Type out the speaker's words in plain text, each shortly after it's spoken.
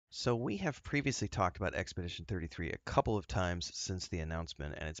So we have previously talked about Expedition 33 a couple of times since the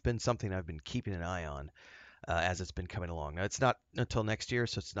announcement, and it's been something I've been keeping an eye on as it's been coming along. Now, it's not until next year,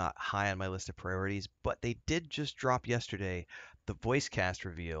 so it's not high on my list of priorities, but they did just drop yesterday the voice cast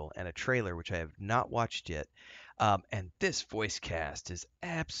reveal and a trailer, which I have not watched yet. And this voice cast is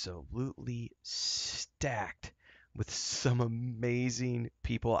absolutely stacked with some amazing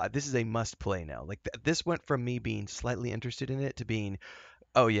people. This is a must play now. Like this went from me being slightly interested in it to being,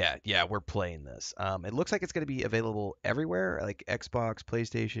 oh yeah, yeah, we're playing this. It looks like it's going to be available everywhere, like Xbox,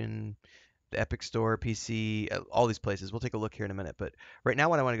 PlayStation, the Epic Store, PC, all these places. We'll take a look here in a minute. But right now,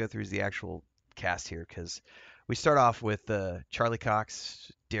 what I want to go through is the actual cast here, because we start off with Charlie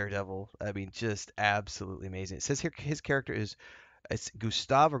Cox, Daredevil. I mean, just absolutely amazing. It says here his character is it's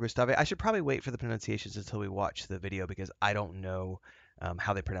Gustav or Gustave. I should probably wait for the pronunciations until we watch the video because I don't know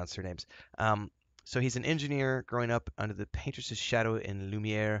how they pronounce their names. So he's an engineer growing up under the Painter's shadow in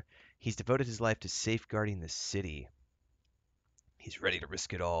Lumiere. He's devoted his life to safeguarding the city. He's ready to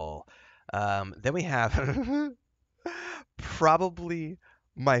risk it all. Then we have probably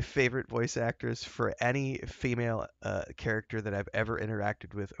my favorite voice actress for any female character that I've ever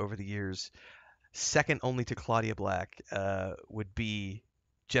interacted with over the years. Second only to Claudia Black would be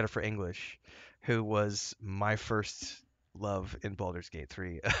Jennifer English, who was my first love in Baldur's Gate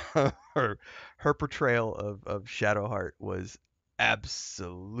 3. her portrayal of Shadowheart was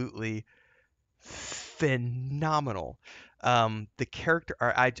absolutely phenomenal. The character,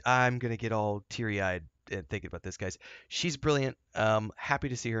 I'm gonna get all teary-eyed thinking about this, guys. She's brilliant. Happy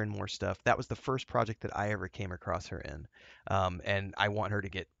to see her in more stuff. That was the first project that I ever came across her in, and I want her to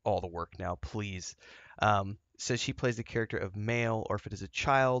get all the work now, please. Says she plays the character of Male, orphaned as a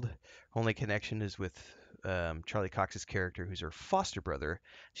child. Only connection is with Charlie Cox's character, who's her foster brother.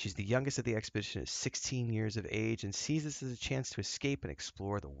 She's the youngest of the expedition at 16 years of age and sees this as a chance to escape and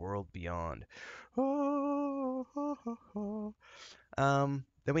explore the world beyond.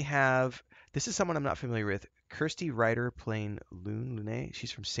 Then we have, this is someone I'm not familiar with, Kirsty Ryder playing Lune.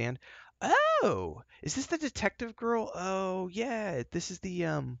 She's from Sand. Oh, is this the detective girl? Oh, yeah, this is the,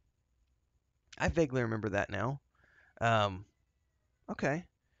 I vaguely remember that now. Okay.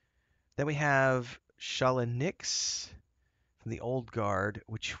 Then we have Shala Nix from the Old Guard,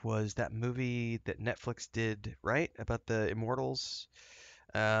 which was that movie that Netflix did, right? About the Immortals.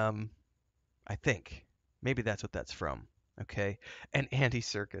 I think. Maybe that's what that's from. Okay. And Andy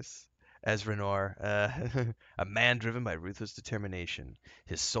Serkis as Renoir, a man driven by ruthless determination.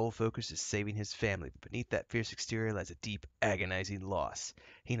 His sole focus is saving his family, but beneath that fierce exterior lies a deep, agonizing loss.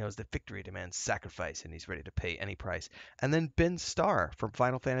 He knows that victory demands sacrifice, and he's ready to pay any price. And then Ben Starr from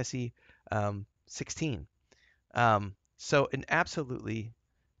Final Fantasy 16. So an absolutely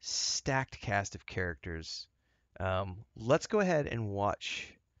stacked cast of characters. Let's go ahead and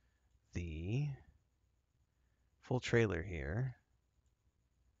watch the full trailer here.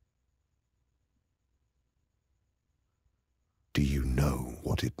 Do you know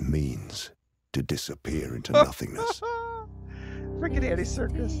what it means to disappear into nothingness? Freaking Andy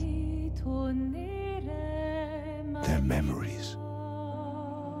Serkis. Their memories,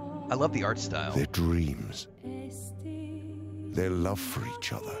 I love the art style. their dreams, their love for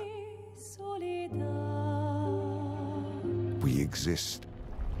each other. We exist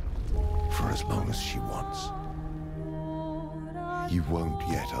for as long as she wants. You won't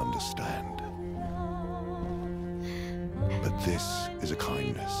yet understand. But this is a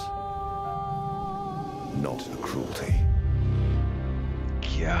kindness, not a cruelty.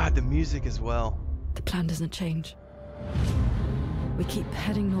 God, the music as well. The plan doesn't change. We keep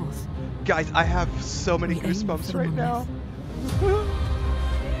heading north. Guys, I have so many We aim goosebumps for the right now. monolith.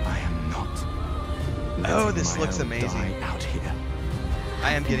 I am not. Oh, letting this my looks own amazing. die out here.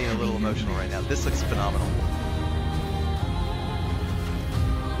 I am getting a little emotional right now. This looks phenomenal.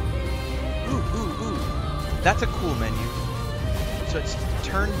 Ooh, ooh, ooh. That's a cool menu. So it's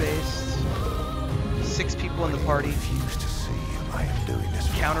turn-based. 6 people in the I party. refuse to see I am doing this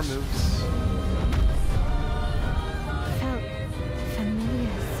for Counter us. moves. Felt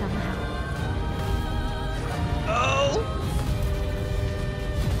familiar somehow. Oh!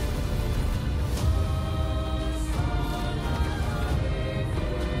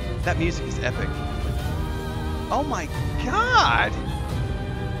 That music is epic. Oh my god!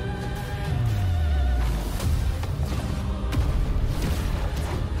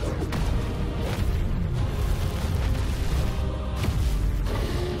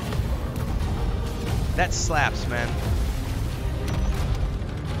 That slaps, man.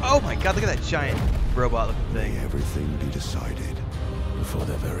 Oh my god, look at that giant robot looking May thing. everything be decided Before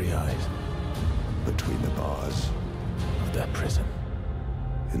their very eyes between the bars. of that prison.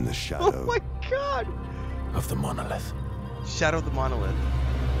 in the shadow Oh my god! of the monolith. Shadow of the Monolith.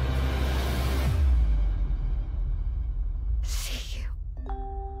 See you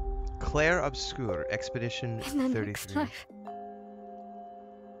Clair Obscur, Expedition in the next 33. life.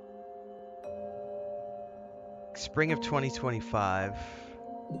 Spring of 2025.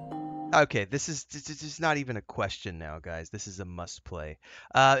 Okay, this is not even a question now, guys. This is a must play.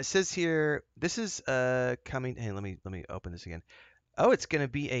 It says here, this is coming. Hey, let me open this again. Oh, it's gonna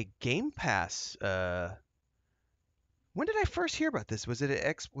be a Game Pass. When did I first hear about this? Was it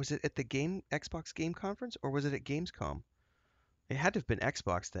at the Xbox Game Conference, or was it at Gamescom? It had to have been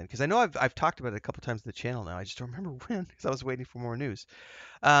Xbox then, because I know I've talked about it a couple times on the channel now. I just don't remember when, because I was waiting for more news.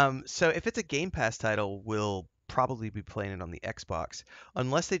 So if it's a Game Pass title, we'll probably be playing it on the Xbox,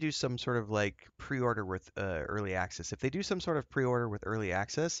 unless they do some sort of like pre-order with early access. If they do some sort of pre-order with early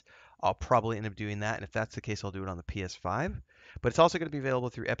access, I'll probably end up doing that, and if that's the case, I'll do it on the PS5. But it's also going to be available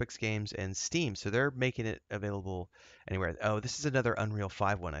through Epic's Games and Steam, so they're making it available anywhere. Oh, this is another Unreal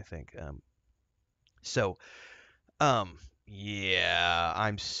 5 one, I think. So, yeah,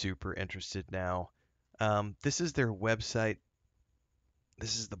 I'm super interested now. This is their website.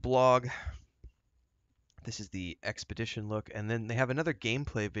 This is the blog. This is the expedition look, and then they have another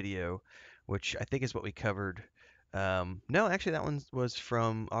gameplay video, which I think is what we covered. No, actually, that one was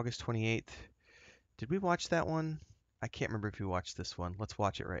from August 28th. Did we watch that one? I can't remember if we watched this one. Let's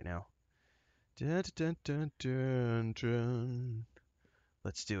watch it right now. Dun, dun, dun, dun, dun.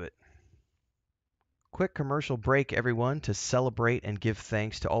 Let's do it. Quick commercial break, everyone, to celebrate and give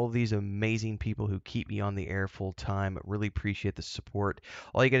thanks to all of these amazing people who keep me on the air full time. Really appreciate the support.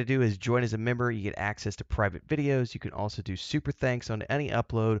 All you got to do is join as a member. You get access to private videos. You can also do super thanks on any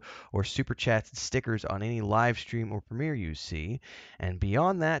upload or super chats and stickers on any live stream or premiere you see. And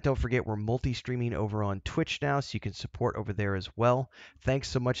beyond that, don't forget we're multi-streaming over on Twitch now, so you can support over there as well. Thanks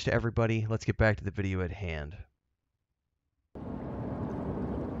so much to everybody. Let's get back to the video at hand.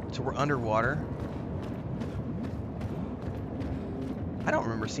 So we're underwater. I don't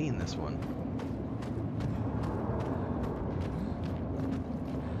remember seeing this one.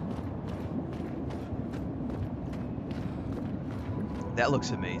 That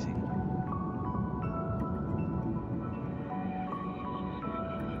looks amazing.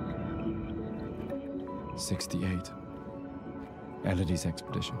 '68. Elodie's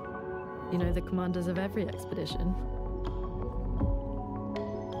expedition. You know the commanders of every expedition.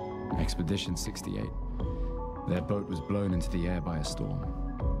 Expedition 68. Their boat was blown into the air by a storm.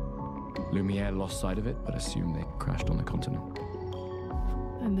 Lumiere lost sight of it, but assumed they crashed on the continent.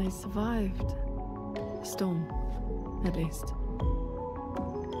 And they survived. The storm, at least.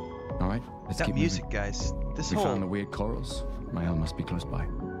 All right, let's That keep music, moving. guys. This We whole found the weird corals. Mael must be close by.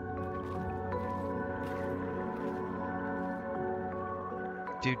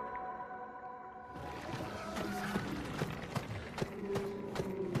 dude.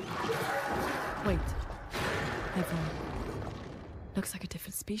 Wait. Everyone. Looks like a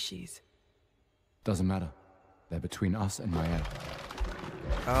different species. Doesn't matter. They're between us and Mael.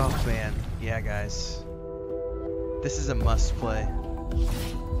 Oh man, yeah, guys. This is a must play.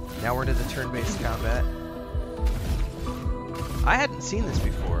 Now we're into the turn-based combat. I hadn't seen this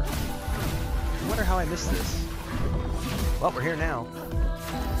before. I wonder how I missed this. Well, we're here now.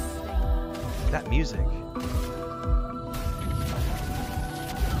 That music.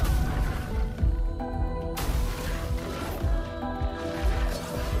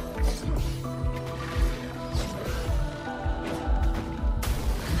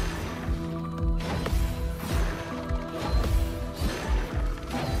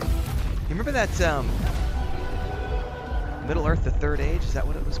 You remember that Middle Earth: The Third Age? Is that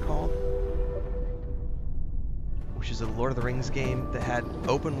what it was called? Which is a Lord of the Rings game that had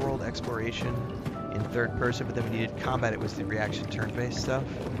open world exploration in third person, but then when you did combat, it was the reaction turn-based stuff.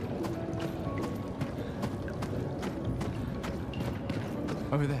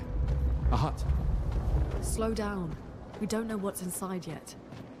 Over there. A hut. Slow down. We don't know what's inside yet.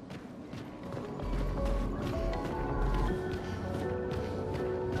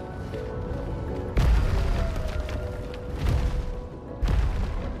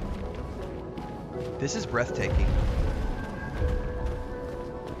 This is breathtaking.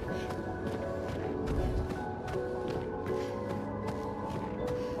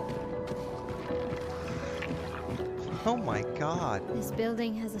 Oh my god. This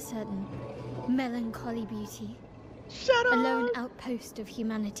building has a certain melancholy beauty. Shut A up! lone outpost of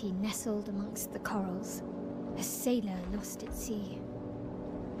humanity nestled amongst the corals. A sailor lost at sea.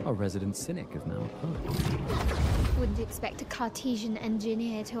 A resident cynic is now a poet. Wouldn't expect a Cartesian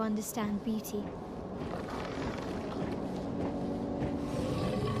engineer to understand beauty.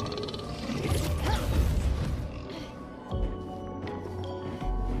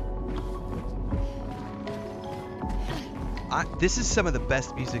 This is some of the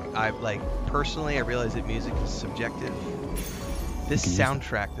best music I've like personally. I realize that music is subjective. This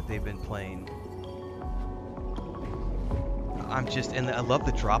soundtrack that they've been playing, and I love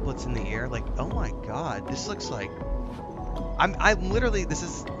the droplets in the air. Like, oh my God, this looks like I'm literally.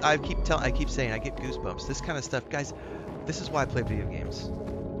 I keep saying I get goosebumps. This kind of stuff, guys. This is why I play video games,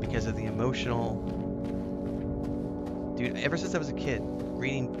 because of the emotional. Dude, ever since I was a kid,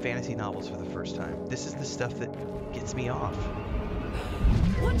 reading fantasy novels for the first time, this is the stuff that gets me off.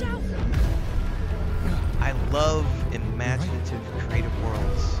 Watch out! I love imaginative, creative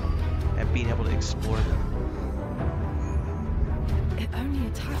worlds and being able to explore them. It only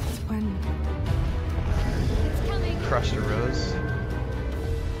attacks when... It's coming. Crushed a rose.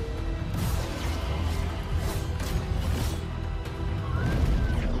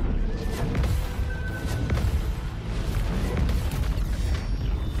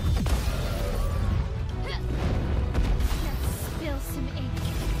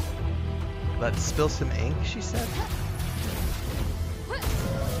 Let's spill some ink, she said.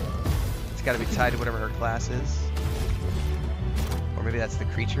 It's got to be tied to whatever her class is. Or maybe that's the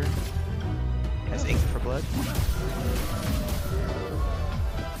creature. Has ink for blood.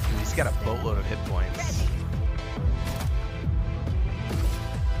 Dude, he's got a boatload of hit points.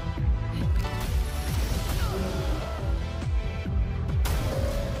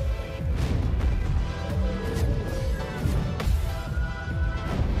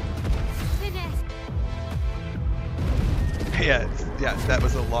 Yeah, that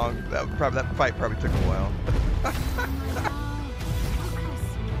was a long. That fight probably took a while.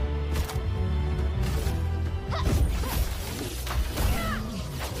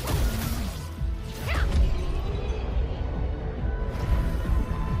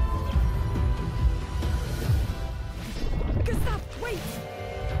 Gustav, wait!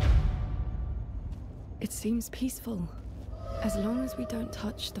 It seems peaceful, as long as we don't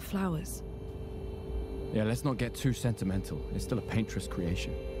touch the flowers. Yeah, let's not get too sentimental. It's still a paintress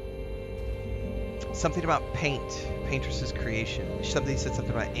creation. Something about paint. Paintress's creation. Somebody said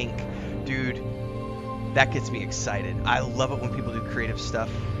something about ink. Dude, that gets me excited. I love it when people do creative stuff.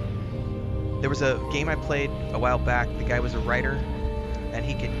 There was a game I played a while back. The guy was a writer, and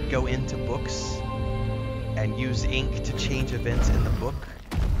he could go into books and use ink to change events in the book.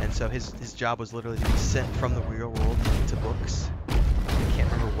 And so his job was literally to be sent from the real world into books. I can't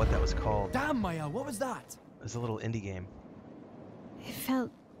remember what that was called. Damn, Maya, what was that? It was a little indie game. It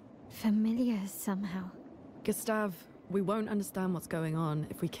felt familiar somehow. Gustav, we won't understand what's going on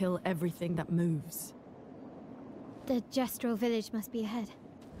if we kill everything that moves. The Gestural village must be ahead.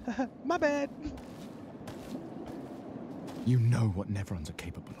 My bad. You know what Neverons are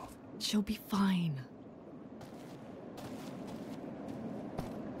capable of. She'll be fine.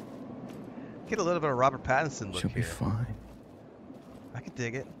 Get a little bit of Robert Pattinson look She'll be here. fine. I could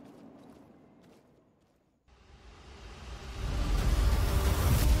dig it.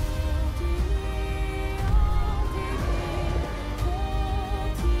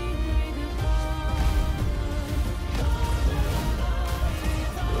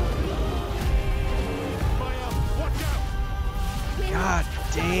 God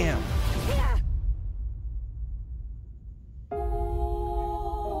damn.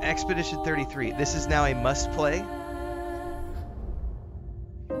 Expedition 33. This is now a must play.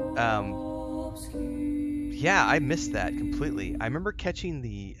 Yeah, I missed that completely. I remember catching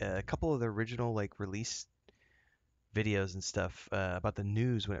the a couple of the original like release videos and stuff about the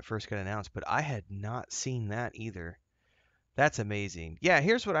news when it first got announced, but I had not seen that either. That's amazing. Yeah,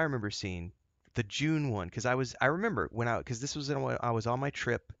 here's what I remember seeing. The June one, because I remember because this was when I was on my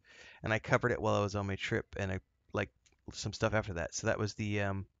trip, and I covered it while I was on my trip, and I like some stuff after that. So that was the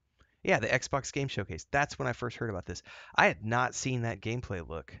the Xbox Game Showcase. That's when I first heard about this. I had not seen that gameplay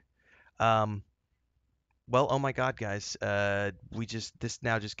look. Well, oh my God, guys, this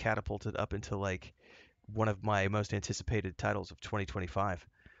now just catapulted up into like one of my most anticipated titles of 2025.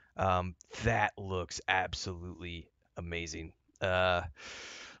 That looks absolutely amazing.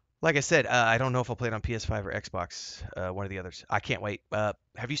 Like I said, I don't know if I'll play it on PS5 or Xbox, one or the others. I can't wait.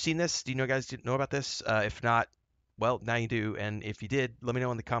 Have you seen this? Do you guys know about this? If not, well, now you do. And if you did, let me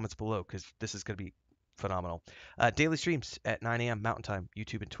know in the comments below, because this is going to be phenomenal. Daily streams at 9 a.m. Mountain Time,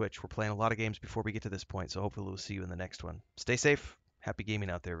 YouTube and Twitch. We're playing a lot of games before we get to this point, so hopefully we'll see you in the next one. Stay safe. Happy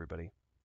gaming out there, everybody.